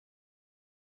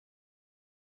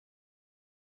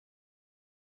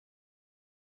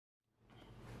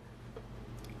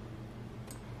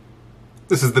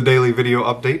This is the daily video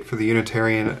update for the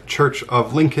Unitarian Church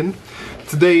of Lincoln.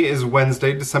 Today is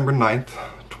Wednesday, December 9th,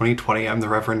 2020. I'm the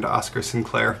Reverend Oscar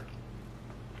Sinclair.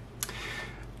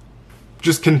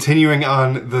 Just continuing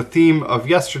on the theme of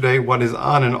yesterday, what is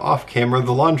on and off camera,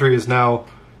 the laundry is now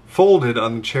folded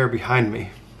on the chair behind me.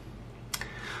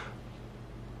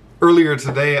 Earlier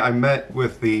today, I met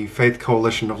with the Faith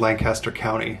Coalition of Lancaster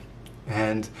County,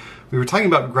 and we were talking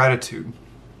about gratitude.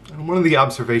 And one of the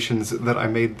observations that I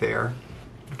made there,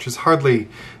 which is hardly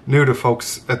new to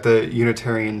folks at the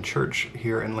Unitarian Church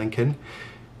here in Lincoln,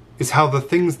 is how the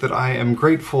things that I am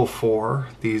grateful for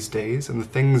these days and the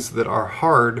things that are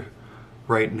hard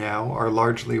right now are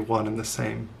largely one and the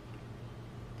same.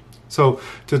 So,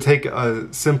 to take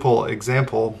a simple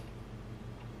example,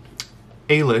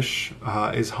 Ailish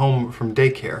is home from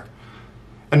daycare.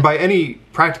 And by any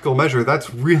practical measure,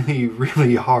 that's really,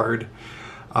 really hard.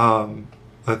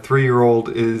 A 3-year-old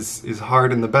is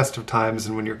hard in the best of times,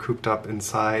 and when you're cooped up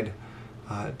inside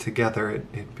together,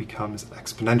 it becomes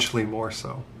exponentially more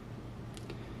so.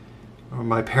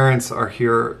 My parents are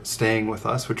here staying with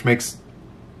us, which makes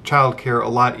childcare a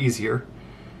lot easier,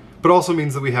 but also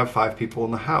means that we have 5 people in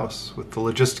the house, with the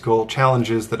logistical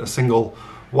challenges that a single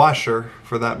washer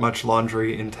for that much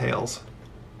laundry entails.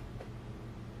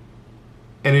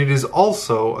 And it is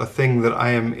also a thing that I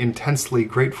am intensely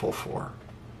grateful for.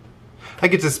 I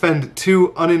get to spend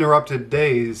 2 uninterrupted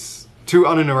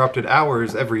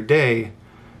hours every day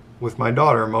with my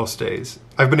daughter most days.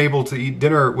 I've been able to eat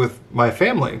dinner with my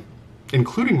family,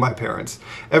 including my parents,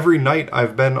 every night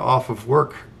I've been off of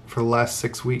work for the last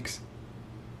 6 weeks.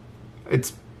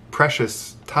 It's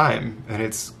precious time, and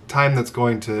it's time that's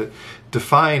going to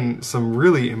define some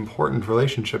really important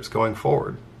relationships going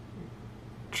forward.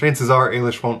 Chances are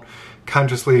Ailish won't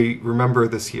consciously remember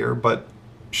this year, but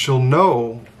she'll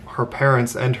know her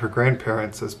parents and her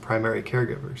grandparents as primary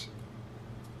caregivers.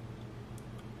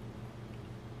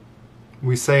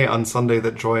 We say on Sunday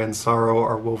that joy and sorrow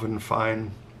are woven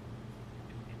fine,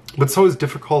 but so is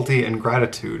difficulty and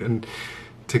gratitude. And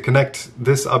to connect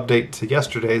this update to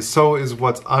yesterday's, so is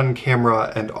what's on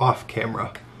camera and off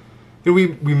camera. We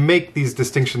make these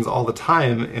distinctions all the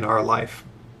time in our life,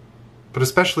 but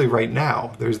especially right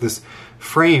now, there's this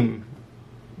frame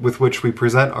with which we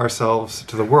present ourselves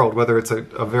to the world, whether it's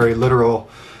a very literal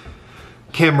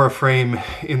camera frame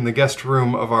in the guest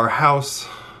room of our house,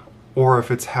 or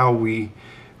if it's how we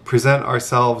present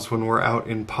ourselves when we're out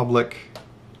in public.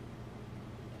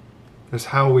 There's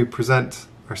how we present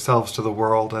ourselves to the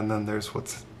world, and then there's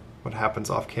what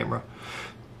happens off camera.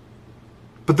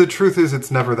 But the truth is, it's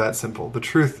never that simple. The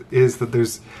truth is that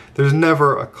there's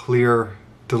never a clear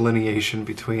delineation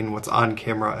between what's on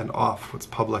camera and off, what's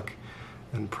public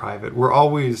and private. We're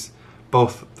always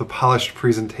both the polished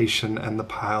presentation and the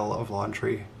pile of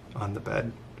laundry on the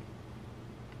bed.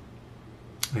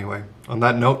 Anyway, on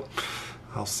that note,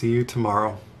 I'll see you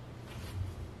tomorrow.